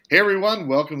Hey everyone,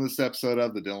 welcome to this episode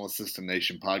of the Dental Assistant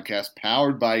Nation podcast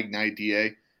powered by Ignite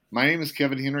DA. My name is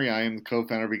Kevin Henry. I am the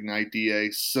co-founder of Ignite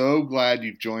DA. So glad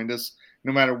you've joined us.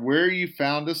 No matter where you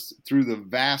found us through the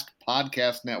vast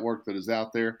podcast network that is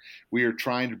out there, we are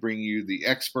trying to bring you the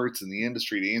experts in the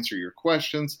industry to answer your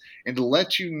questions and to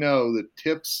let you know the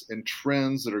tips and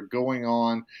trends that are going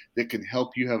on that can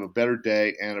help you have a better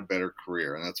day and a better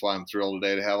career. And that's why I'm thrilled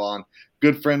today to have on a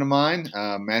good friend of mine,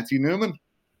 Matthew Newman.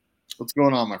 What's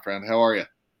going on, my friend? How are you?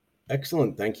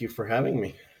 Excellent. Thank you for having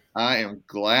me. I am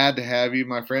glad to have you,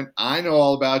 my friend. I know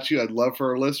all about you. I'd love for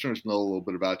our listeners to know a little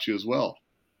bit about you as well.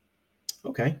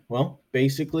 Okay. Well,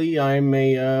 basically, I'm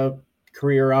a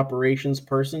career operations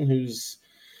person who's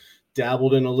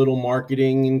dabbled in a little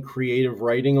marketing and creative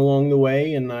writing along the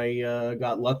way. And I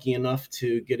got lucky enough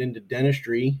to get into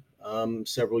dentistry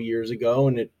several years ago.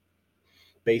 And it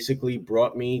basically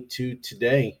brought me to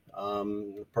today.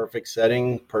 Perfect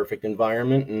setting, perfect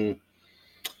environment. And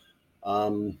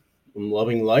I'm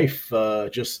loving life,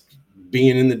 just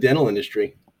being in the dental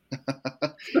industry.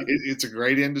 It's a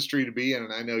great industry to be in,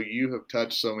 and I know you have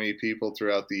touched so many people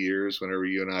throughout the years whenever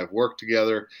you and I have worked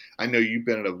together. I know you've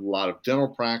been at a lot of dental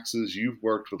practices, you've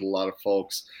worked with a lot of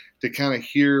folks to kind of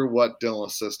hear what dental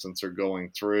assistants are going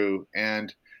through.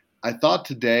 And I thought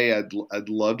today I'd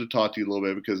love to talk to you a little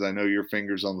bit because I know your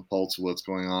fingers on the pulse of what's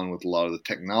going on with a lot of the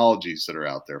technologies that are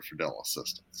out there for dental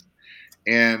assistants.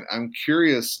 And I'm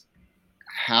curious,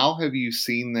 how have you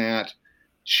seen that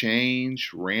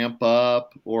change, ramp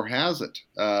up, or has it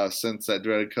since that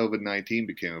dreaded COVID-19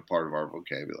 became a part of our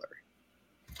vocabulary?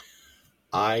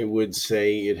 I would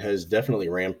say it has definitely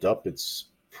ramped up. It's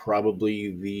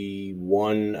probably the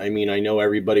one. I mean, I know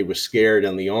everybody was scared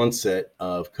on the onset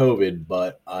of COVID,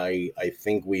 but I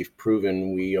think we've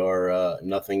proven we are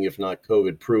nothing if not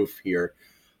COVID proof here.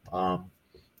 Um,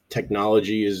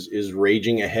 Technology is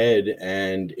raging ahead,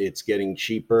 and it's getting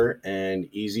cheaper and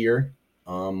easier.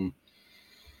 Um,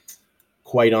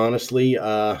 Quite honestly,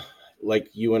 like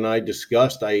you and I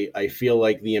discussed, I feel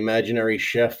like the imaginary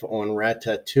chef on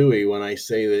Ratatouille when I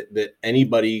say that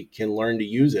anybody can learn to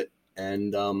use it.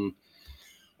 And a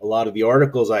lot of the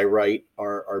articles I write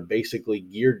are basically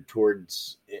geared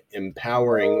towards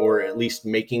empowering, or at least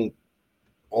making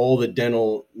all the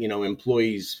dental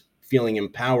employees feeling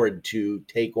empowered to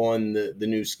take on the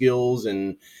new skills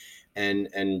and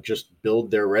just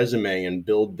build their resume and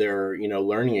build their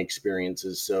learning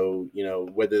experiences. So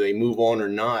whether they move on or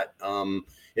not,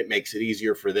 it makes it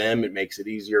easier for them, it makes it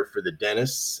easier for the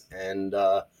dentists. And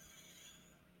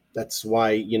that's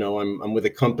why I'm with a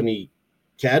company,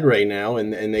 Cadre, now,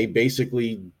 and they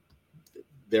basically,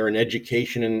 they're an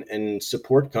education and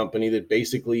support company that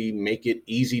basically make it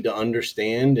easy to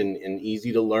understand and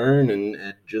easy to learn,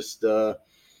 and just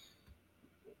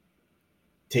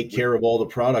take care of all the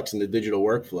products in the digital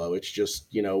workflow. It's just,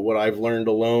 what I've learned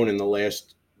alone in the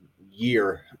last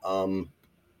year.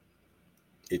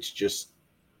 It's just,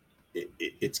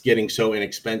 it's getting so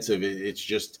inexpensive.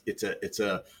 It's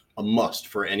a must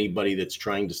for anybody that's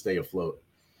trying to stay afloat.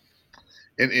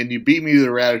 And you beat me to the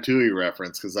Ratatouille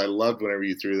reference because I loved whenever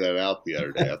you threw that out the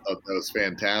other day. I thought that was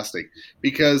fantastic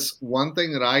because one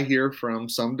thing that I hear from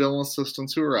some dental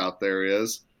assistants who are out there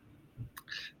is,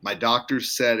 my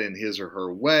doctor's set in his or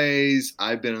her ways.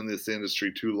 I've been in this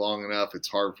industry too long enough. It's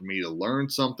hard for me to learn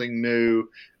something new.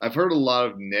 I've heard a lot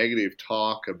of negative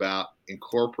talk about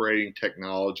incorporating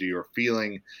technology or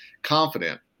feeling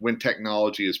confident when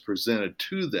technology is presented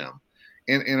to them.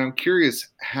 And I'm curious,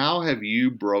 how have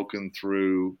you broken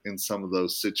through in some of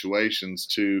those situations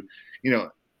to, you know,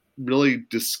 really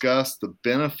discuss the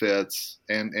benefits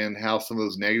and how some of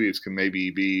those negatives can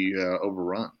maybe be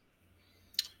overrun?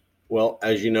 Well,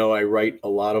 as you know, I write a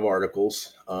lot of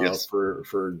articles Yes.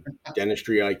 for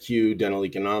Dentistry IQ, Dental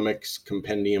Economics,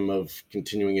 Compendium of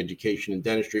Continuing Education in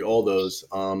Dentistry, all those.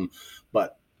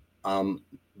 But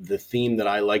the theme that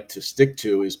I like to stick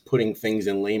to is putting things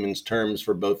in layman's terms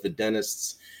for both the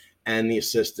dentists and the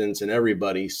assistants and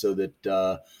everybody, so that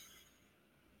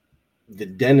the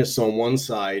dentists on one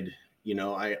side,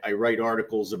 I write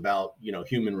articles about,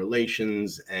 human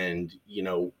relations and,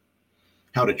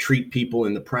 how to treat people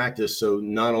in the practice. So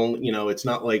not only, it's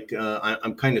not like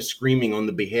I'm kind of screaming on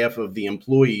the behalf of the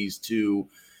employees to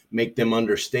make them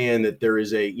understand that there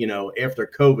is a, after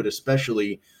COVID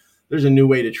especially, there's a new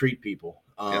way to treat people.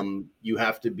 Yeah. You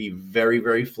have to be very,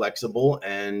 very flexible,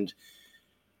 and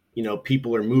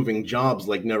people are moving jobs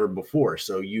like never before.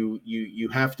 So you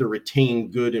have to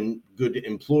retain good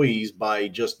employees by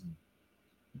just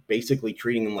basically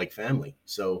treating them like family.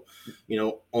 So,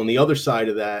 on the other side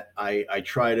of that, I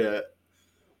try to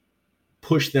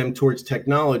push them towards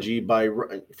technology by,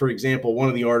 for example, one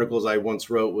of the articles I once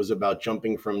wrote was about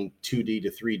jumping from 2D to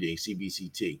 3D,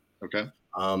 CBCT. Okay.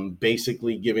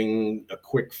 Basically giving a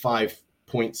quick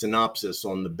 5-point synopsis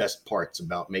on the best parts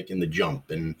about making the jump.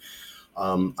 And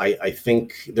I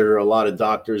think there are a lot of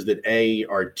doctors that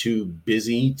are too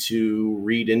busy to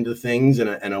read into things,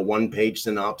 and a one-page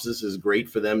synopsis is great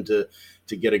for them to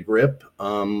get a grip.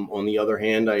 On the other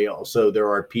hand, there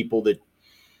are people that,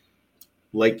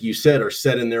 like you said, are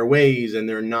set in their ways and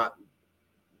they're not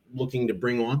looking to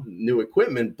bring on new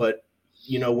equipment. But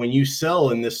when you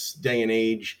sell in this day and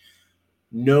age,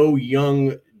 no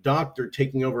young doctor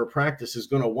taking over a practice is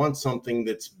going to want something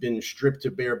that's been stripped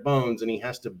to bare bones and he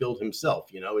has to build himself.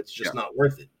 It's just not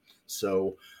worth it.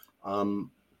 So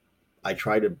I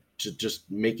try to just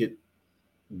make it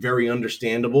very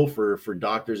understandable for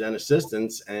doctors and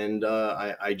assistants. And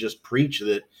I just preach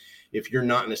that if you're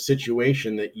not in a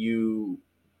situation that you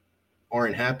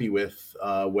aren't happy with,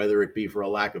 whether it be for a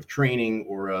lack of training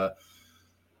or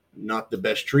not the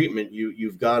best treatment,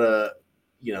 you've got to,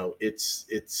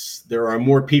 there are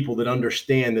more people that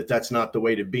understand that that's not the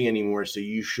way to be anymore. So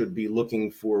you should be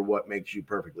looking for what makes you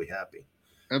perfectly happy.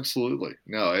 Absolutely.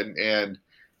 No. And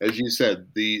as you said,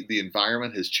 the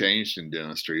environment has changed in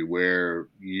dentistry where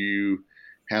you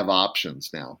have options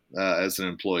now as an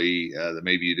employee that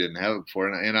maybe you didn't have before.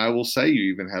 And I will say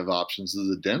you even have options as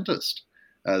a dentist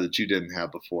that you didn't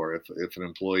have before if an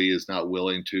employee is not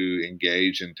willing to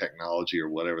engage in technology or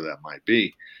whatever that might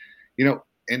be.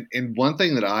 And one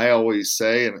thing that I always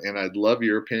say, and I'd love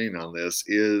your opinion on this,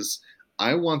 is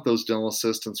I want those dental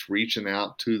assistants reaching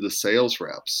out to the sales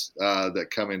reps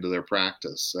that come into their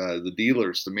practice, the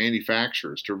dealers, the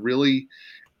manufacturers, to really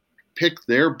pick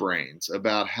their brains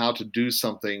about how to do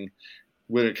something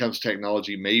when it comes to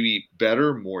technology, maybe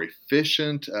better, more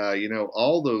efficient,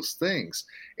 all those things.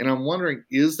 And I'm wondering,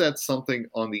 is that something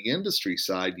on the industry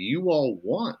side you all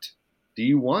want? Do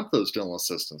you want those dental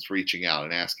assistants reaching out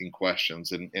and asking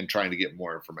questions and trying to get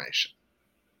more information?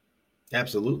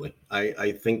 Absolutely.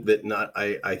 I think that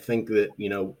I think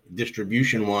that,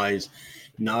 distribution wise,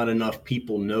 not enough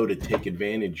people know to take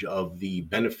advantage of the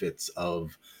benefits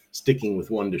of sticking with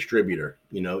one distributor.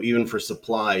 Even for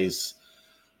supplies,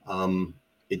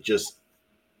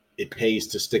 it pays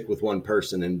to stick with one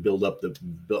person and build up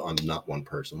not one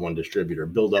person, one distributor,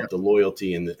 build up the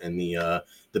loyalty and the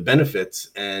benefits.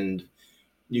 And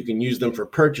you can use them for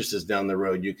purchases down the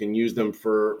road. You can use them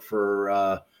for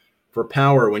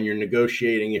power when you're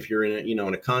negotiating, if you're in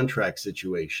a contract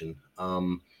situation.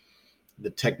 The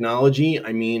technology,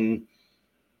 I mean,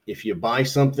 if you buy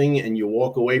something and you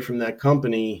walk away from that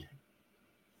company,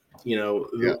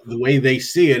 the way they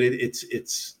see it,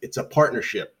 it's a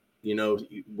partnership.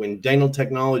 When dental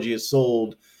technology is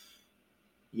sold,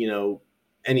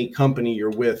 any company you're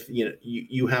with,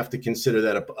 you have to consider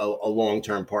that a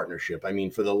long-term partnership. I mean,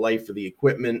 for the life of the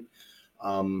equipment,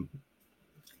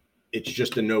 it's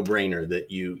just a no-brainer that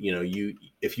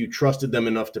if you trusted them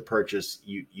enough to purchase,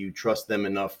 you trust them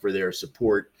enough for their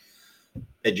support,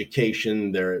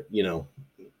 education, their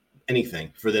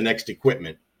anything for the next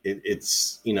equipment.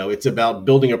 It's about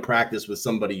building a practice with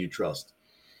somebody you trust.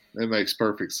 That makes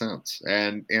perfect sense.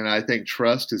 And I think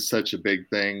trust is such a big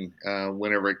thing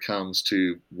whenever it comes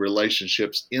to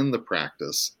relationships in the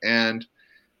practice. And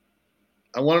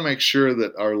I want to make sure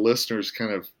that our listeners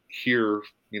kind of hear,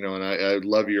 and I'd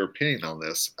love your opinion on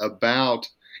this about,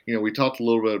 we talked a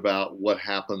little bit about what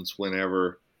happens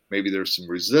whenever maybe there's some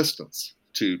resistance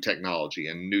to technology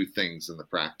and new things in the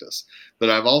practice. But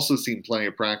I've also seen plenty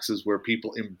of practices where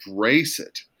people embrace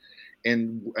it.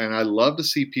 And I love to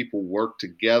see people work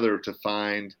together to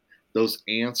find those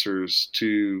answers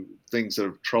to things that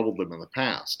have troubled them in the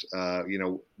past.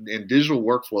 And digital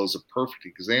workflow is a perfect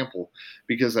example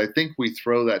because I think we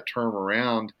throw that term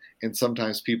around and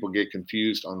sometimes people get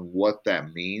confused on what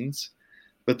that means.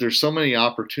 But there's so many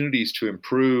opportunities to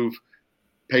improve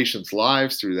patients'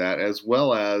 lives through that, as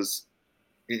well as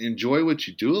enjoy what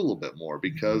you do a little bit more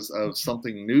because of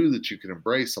something new that you can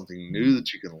embrace, something new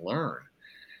that you can learn.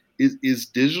 Is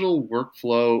digital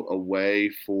workflow a way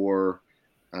for,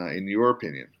 in your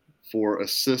opinion, for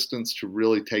assistants to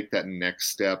really take that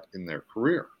next step in their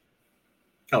career?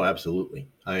 Oh, absolutely.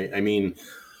 I mean,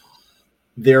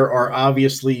 there are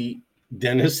obviously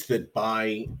dentists that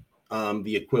buy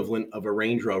the equivalent of a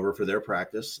Range Rover for their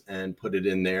practice and put it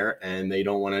in there, and they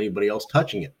don't want anybody else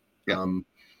touching it. Yeah.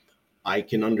 I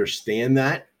can understand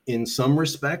that in some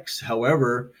respects.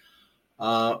 However,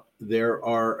 there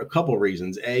are a couple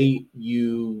reasons. A,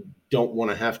 you don't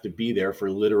want to have to be there for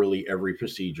literally every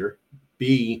procedure.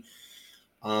 B,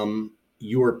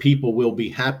 your people will be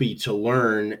happy to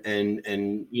learn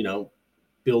and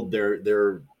build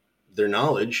their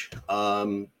knowledge.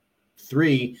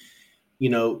 3,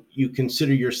 you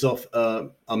consider yourself a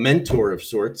mentor of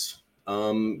sorts.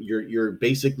 You're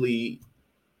basically,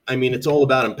 I mean, it's all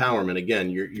about empowerment. Again,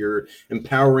 you're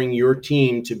empowering your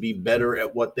team to be better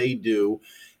at what they do,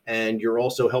 and you're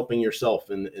also helping yourself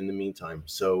in the meantime.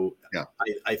 So Yeah.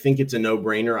 I think it's a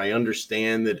no-brainer. I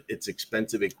understand that it's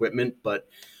expensive equipment, but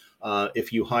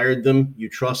if you hired them, you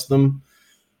trust them.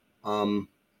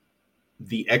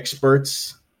 The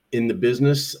experts in the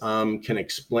business can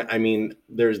explain. I mean,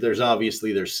 there's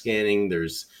obviously there's scanning,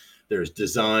 there's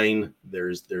design,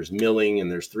 there's milling,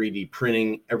 and there's 3D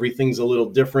printing. Everything's a little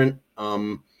different.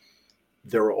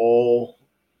 They're all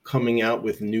coming out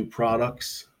with new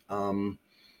products,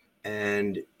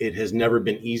 and it has never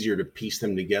been easier to piece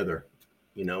them together.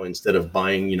 Instead of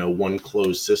buying, one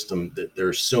closed system, that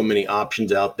there's so many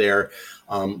options out there,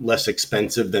 less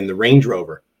expensive than the Range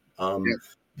Rover. Yeah.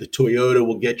 The Toyota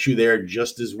will get you there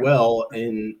just as well,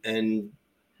 and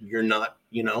you're not,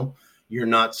 you're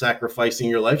not sacrificing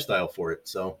your lifestyle for it.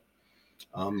 So,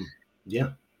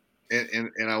 yeah.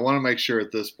 And I want to make sure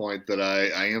at this point that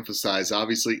I emphasize,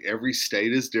 obviously, every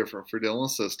state is different for dental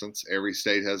assistants. Every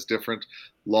state has different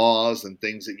laws and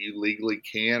things that you legally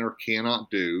can or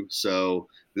cannot do. So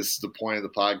this is the point of the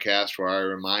podcast where I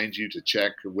remind you to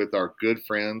check with our good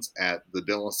friends at the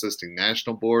Dental Assisting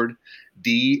National Board,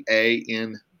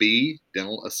 DANB,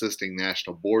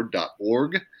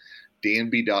 DentalAssistingNationalBoard.org.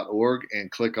 DNB.org, and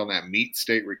click on that Meet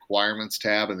State Requirements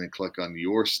tab, and then click on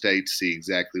your state to see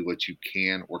exactly what you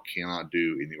can or cannot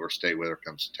do in your state, whether it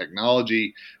comes to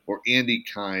technology or any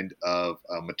kind of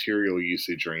material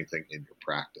usage or anything in your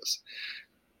practice.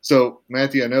 So,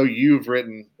 Matthew, I know you've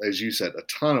written, as you said, a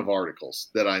ton of articles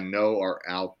that I know are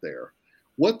out there.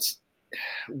 What's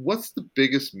the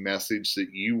biggest message that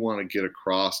you want to get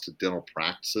across to dental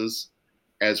practices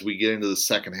as we get into the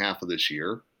second half of this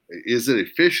year? Is it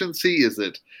efficiency? Is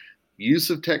it use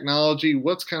of technology?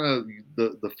 What's kind of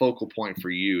the focal point for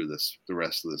you the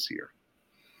rest of this year?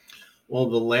 Well,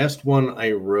 the last one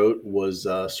I wrote was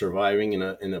surviving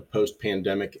in a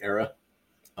post-pandemic era,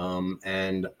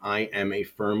 and I am a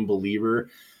firm believer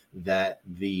that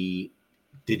the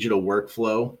digital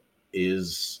workflow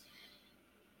is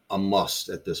a must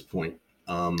at this point.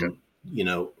 Okay.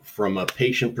 From a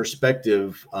patient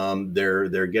perspective,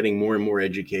 they're getting more and more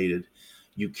educated.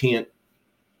 You can't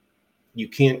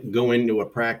go into a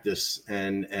practice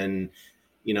and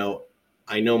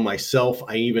I know myself,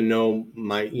 I even know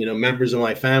my, members of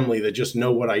my family that just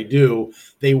know what I do.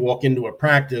 They walk into a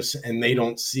practice and they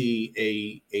don't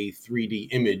see a 3D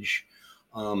image.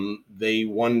 They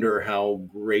wonder how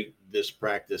great this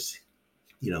practice,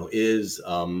 is,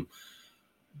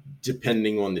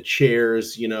 depending on the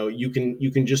chairs. You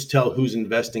can just tell who's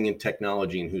investing in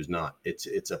technology and who's not.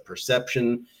 It's a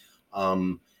perception.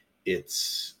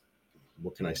 It's,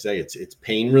 what can I say? It's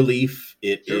pain relief.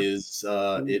 It sure.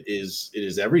 It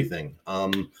is everything.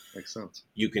 Makes sense.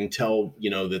 You can tell,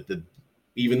 that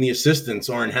even the assistants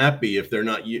aren't happy if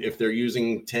they're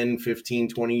using 10, 15,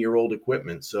 20-year-old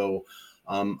equipment. So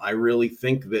I really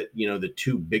think that, the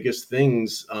two biggest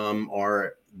things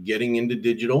are getting into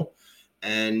digital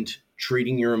and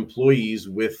treating your employees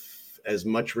with as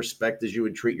much respect as you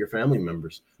would treat your family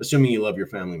members, assuming you love your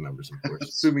family members, of course.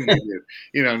 Assuming you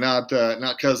do,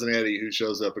 not cousin Eddie who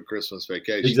shows up at Christmas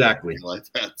vacation, exactly,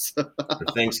 like that. Or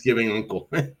Thanksgiving uncle.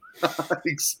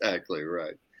 Exactly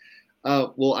right.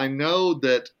 Well, I know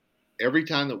that every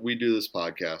time that we do this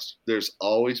podcast, there's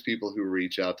always people who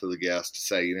reach out to the guest to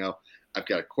say, I've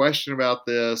got a question about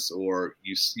this, or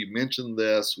you mentioned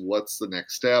this, what's the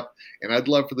next step? And I'd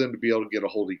love for them to be able to get a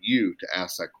hold of you to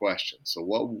ask that question. So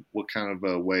what kind of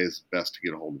a way is best to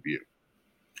get a hold of you?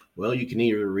 Well, you can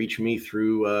either reach me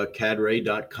through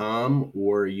cadray.com,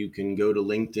 or you can go to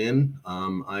LinkedIn.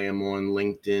 I am on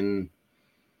LinkedIn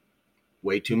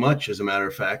way too much, as a matter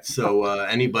of fact. So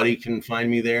anybody can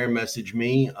find me there, message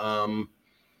me.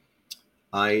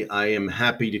 I am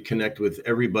happy to connect with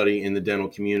everybody in the dental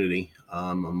community.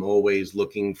 I'm always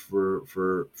looking for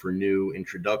new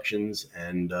introductions,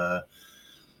 and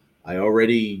I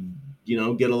already,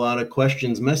 get a lot of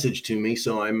questions messaged to me.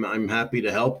 So I'm happy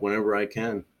to help whenever I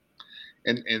can.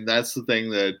 And that's the thing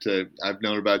that I've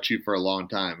known about you for a long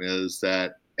time, is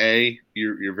that A,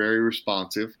 you're very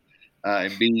responsive.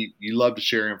 And B, you love to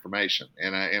share information,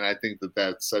 and I think that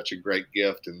that's such a great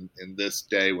gift in this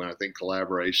day when I think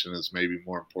collaboration is maybe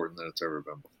more important than it's ever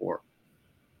been before.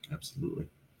 Absolutely.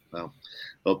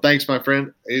 Well, thanks, my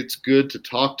friend. It's good to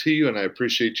talk to you, and I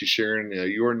appreciate you sharing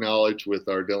your knowledge with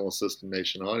our Dental Assistant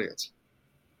Nation audience.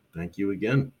 Thank you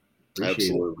again. Appreciate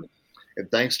Absolutely. it. And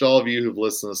thanks to all of you who've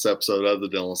listened to this episode of the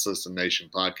Dental Assistant Nation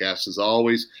podcast. As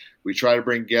always, we try to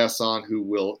bring guests on who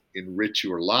will enrich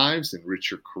your lives,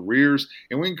 enrich your careers,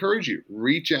 and we encourage you,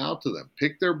 reach out to them,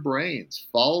 pick their brains,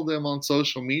 follow them on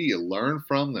social media, learn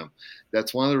from them.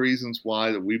 That's one of the reasons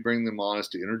why that we bring them on, is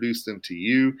to introduce them to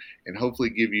you and hopefully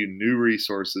give you new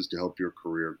resources to help your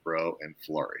career grow and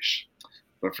flourish.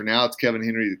 But for now, it's Kevin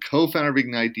Henry, the co-founder of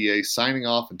Ignite DA, signing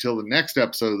off until the next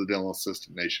episode of the Dental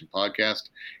Assistant Nation podcast.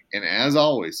 And as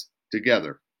always,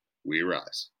 together we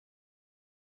rise.